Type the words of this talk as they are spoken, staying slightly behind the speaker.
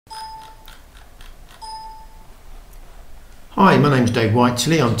Hi, my name is Dave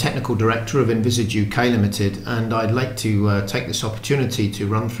Whiteley. I'm Technical Director of Envisage UK Limited, and I'd like to take this opportunity to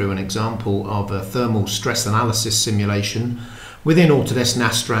run through an example of a thermal stress analysis simulation within Autodesk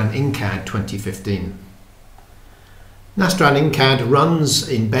Nastran In-CAD 2015. Nastran In-CAD runs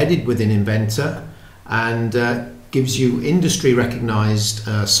embedded within Inventor and gives you industry recognised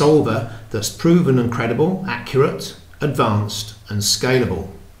solver that's proven and credible, accurate, advanced and scalable.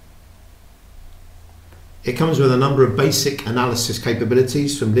 It comes with a number of basic analysis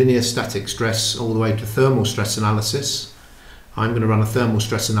capabilities, from linear static stress all the way to thermal stress analysis. I'm going to run a thermal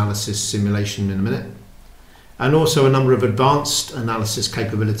stress analysis simulation in a minute. And also a number of advanced analysis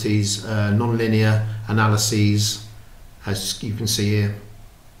capabilities, non-linear analyses, as you can see here.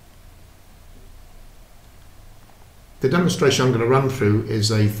 The demonstration I'm going to run through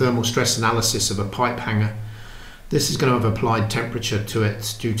is a thermal stress analysis of a pipe hanger. This is going to have applied temperature to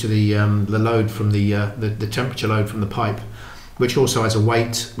it due to the load from the temperature load from the pipe, which also has a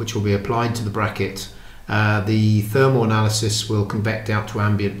weight which will be applied to the bracket. The thermal analysis will convect out to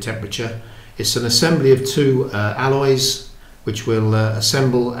ambient temperature. It's an assembly of two alloys which will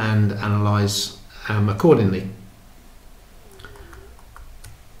assemble and analyse accordingly.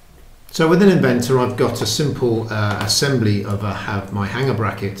 So within Inventor I've got a simple assembly of my hanger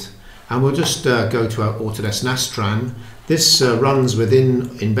bracket. And we'll just go to our Autodesk Nastran. This runs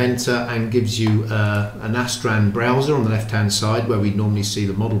within Inventor and gives you a Nastran browser on the left hand side where we normally see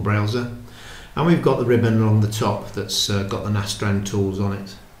the model browser. And we've got the ribbon along the top that's got the Nastran tools on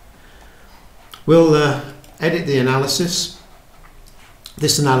it. We'll edit the analysis.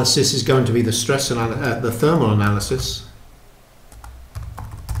 This analysis is going to be the thermal analysis.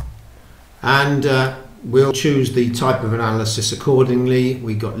 And we'll choose the type of analysis accordingly.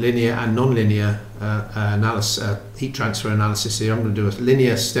 We've got linear and non-linear heat transfer analysis here. I'm going to do a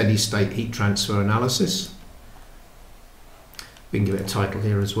linear steady state heat transfer analysis. We can give it a title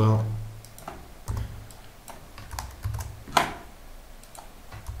here as well.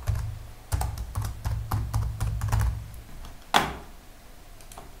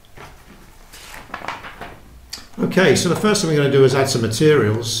 Okay, so the first thing we're going to do is add some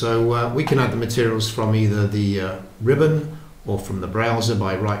materials. So we can add the materials from either the ribbon or from the browser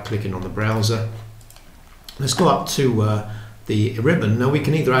by right-clicking on the browser. Let's go up to the ribbon. Now we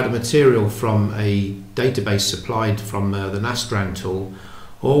can either add a material from a database supplied from the Nastran tool,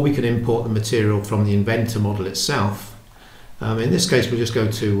 or we can import the material from the Inventor model itself. In this case we'll just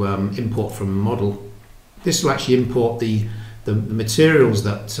go to import from model. This will actually import the materials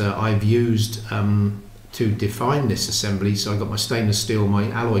that I've used to define this assembly. So I've got my stainless steel,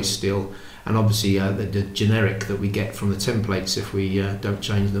 my alloy steel, and obviously the generic that we get from the templates if we don't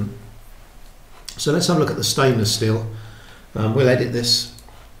change them. So let's have a look at the stainless steel. We'll edit this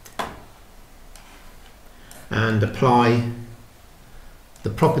and apply the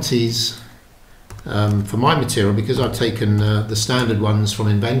properties for my material. Because I've taken the standard ones from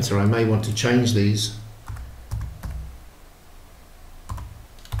Inventor, I may want to change these.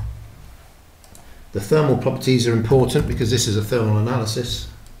 The thermal properties are important because this is a thermal analysis.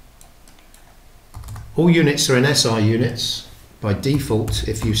 All units are in SI units by default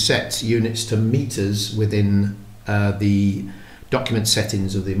if you set units to meters within the document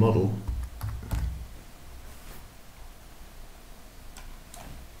settings of the model.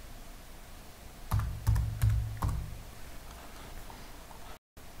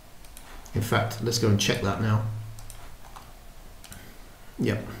 In fact, let's go and check that now.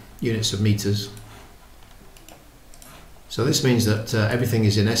 Yep, units of meters. So this means that everything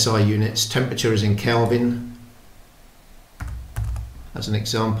is in SI units, temperature is in Kelvin, as an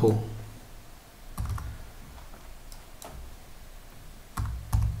example.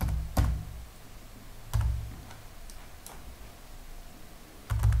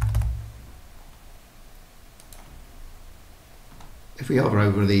 If we hover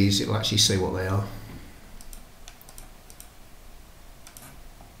over these, it will actually say what they are.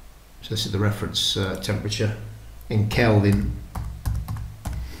 So this is the reference temperature in Kelvin.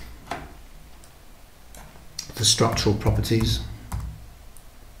 The structural properties.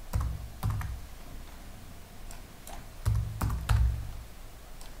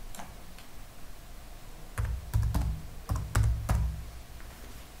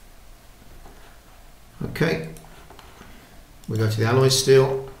 Okay, we go to the alloy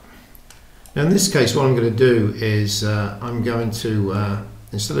steel. Now in this case what I'm going to do is I'm going to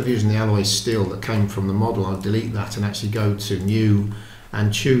instead of using the alloy steel that came from the model, I'll delete that and actually go to new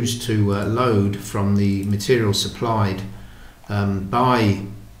and choose to load from the material supplied by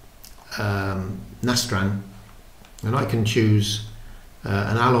Nastran. And I can choose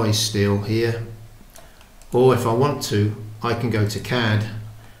an alloy steel here, or if I want to, I can go to CAD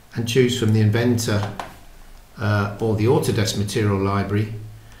and choose from the Inventor or the Autodesk material library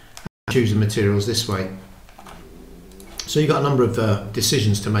and choose the materials this way. So you've got a number of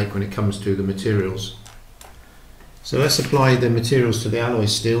decisions to make when it comes to the materials. So let's apply the materials to the alloy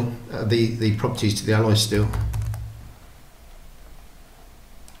steel, the properties to the alloy steel.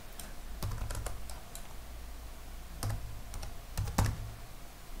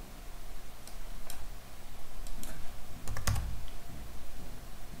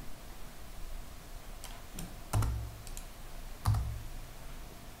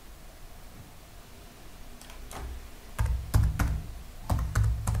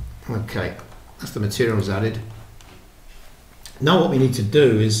 Okay, that's the materials added. Now what we need to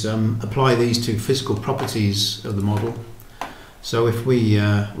do is apply these to physical properties of the model. So if we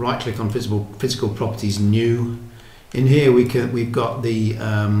right click on physical properties, new, in here we've got the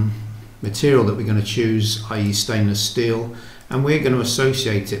material that we're going to choose, i.e. stainless steel, and we're going to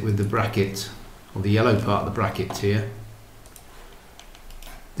associate it with the bracket, or the yellow part of the bracket here.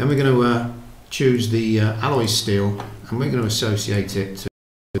 Then we're going to choose the alloy steel, and we're going to associate it to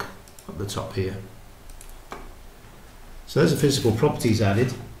up the top here. So there's the physical properties added.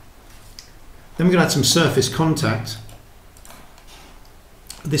 Then we're going to add some surface contact.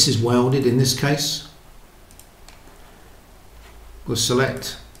 This is welded in this case. We'll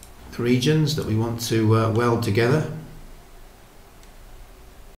select the regions that we want to weld together.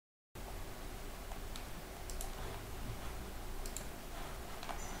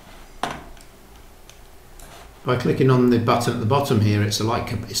 By clicking on the button at the bottom here, it's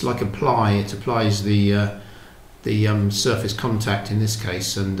like apply. It applies the surface contact in this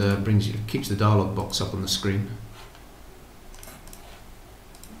case, and keeps the dialog box up on the screen.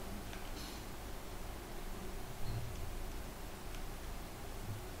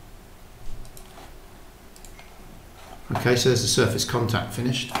 Okay, so there's the surface contact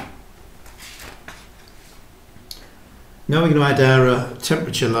finished. Now we're going to add our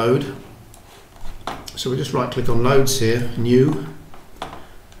temperature load. So we'll just right click on loads here, new.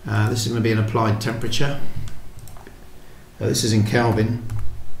 This is going to be an applied temperature. This is in Kelvin.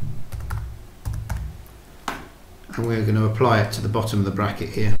 And we're going to apply it to the bottom of the bracket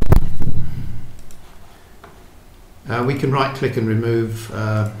here. We can right click and remove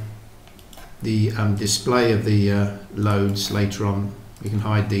the display of the loads later on. We can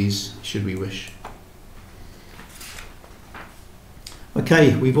hide these should we wish.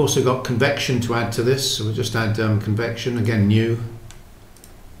 Okay, we've also got convection to add to this, so we'll just add convection, again new.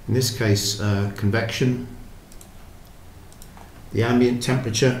 In this case, convection, the ambient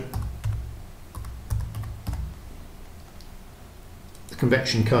temperature, the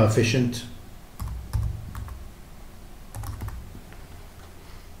convection coefficient,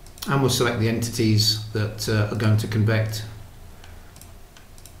 and we'll select the entities that are going to convect,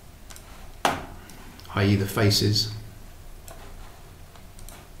 i.e. the faces.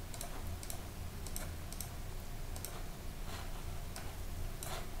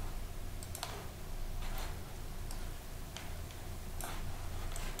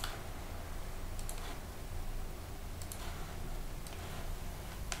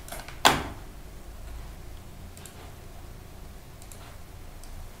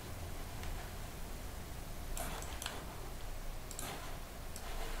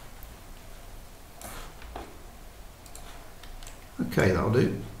 Okay, that'll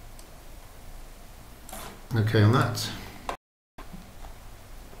do. Okay on that.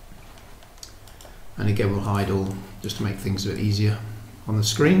 And again we'll hide all just to make things a bit easier on the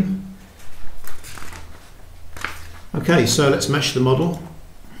screen. Okay, so let's mesh the model.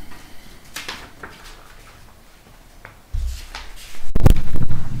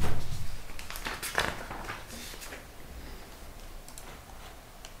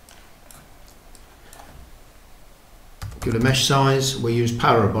 Give it a mesh size. We'll use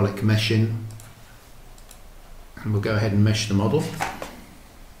parabolic meshing, and we'll go ahead and mesh the model.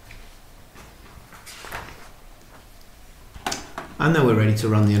 And then we're ready to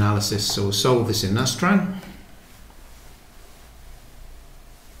run the analysis, so we'll solve this in Nastran.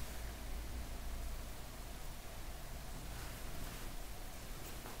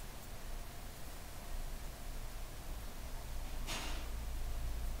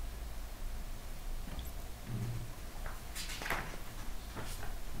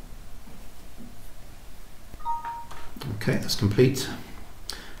 Okay, that's complete.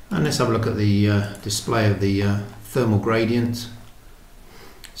 And let's have a look at the display of the thermal gradient.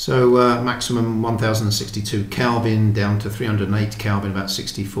 So maximum 1062 Kelvin down to 308 Kelvin, about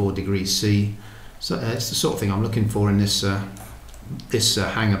 64 degrees C. So it's the sort of thing I'm looking for in this this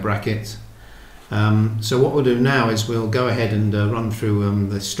hanger bracket. So what we'll do now is we'll go ahead and run through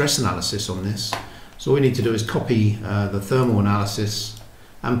the stress analysis on this. So all we need to do is copy the thermal analysis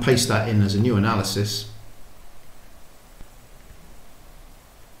and paste that in as a new analysis.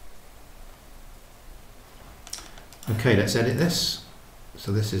 Okay, let's edit this.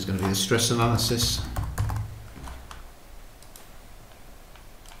 So this is going to be the stress analysis.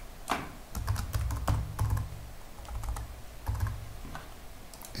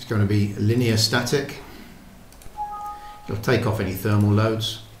 It's going to be linear static. It'll take off any thermal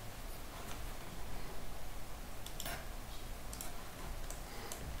loads.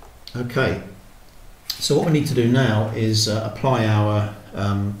 Okay, so what we need to do now is apply our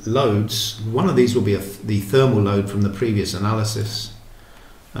loads. One of these will be the thermal load from the previous analysis,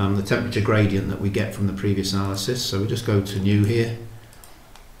 the temperature gradient that we get from the previous analysis. So we'll just go to new here,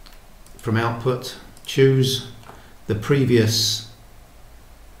 from output, choose the previous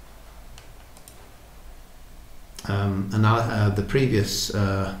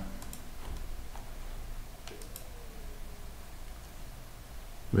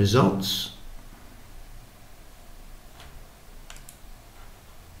results.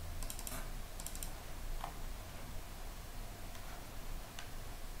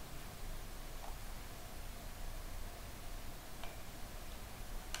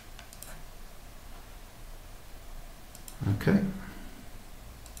 Okay.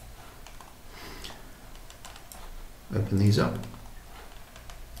 Open these up.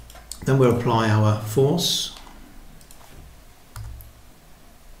 Then we'll apply our force.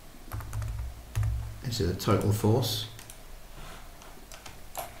 This is a total force.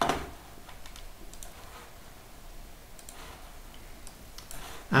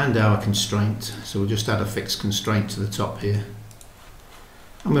 And our constraint. So we'll just add a fixed constraint to the top here.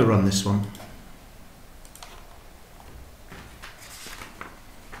 And we'll run this one.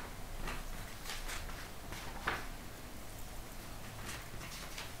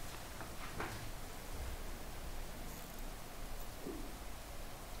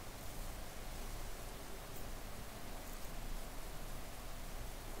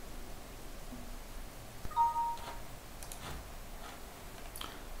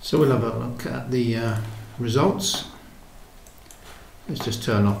 So we'll have a look at the results. Let's just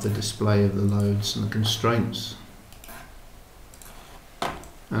turn off the display of the loads and the constraints.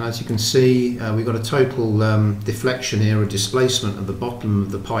 And as you can see, we've got a total deflection here, or displacement of the bottom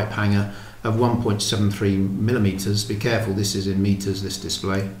of the pipe hanger of 1.73 millimeters. Be careful, this is in meters, this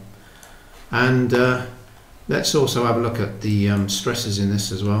display. And let's also have a look at the stresses in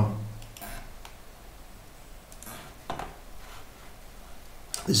this as well.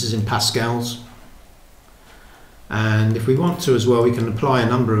 This is in pascals, and if we want to as well, we can apply a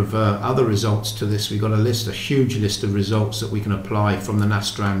number of other results to this. We've got a huge list of results that we can apply from the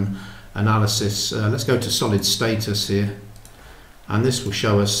Nastran analysis. Let's go to solid status here, and this will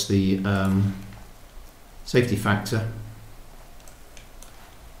show us the safety factor,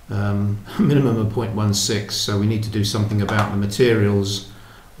 minimum of 0.16, so we need to do something about the materials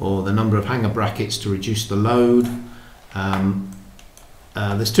or the number of hanger brackets to reduce the load.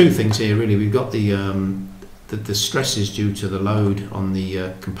 There's two things here really. We've got the stresses due to the load on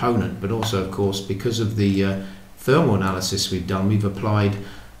the component, but also of course because of the thermal analysis we've done, we've applied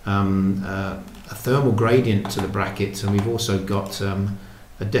a thermal gradient to the bracket, and we've also got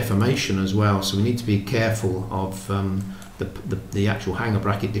a deformation as well, so we need to be careful of the actual hanger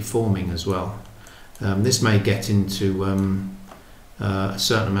bracket deforming as well. This may get into a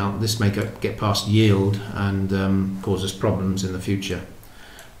certain amount, this may get past yield and cause us problems in the future.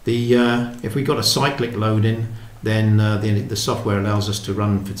 If we got a cyclic load in, then the software allows us to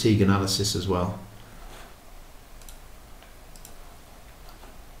run fatigue analysis as well.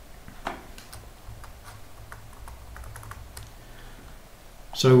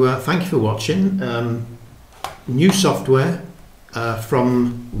 So thank you for watching. New software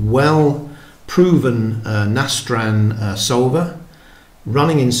from well-proven Nastran solver,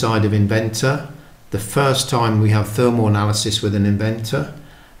 running inside of Inventor. The first time we have thermal analysis with an Inventor.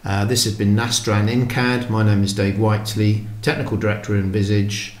 This has been Nastran In-CAD. My name is Dave Whiteley, Technical Director in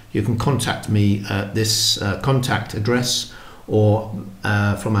Visage. You can contact me at this contact address or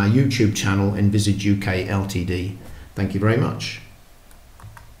from our YouTube channel, Visage UK Ltd. Thank you very much.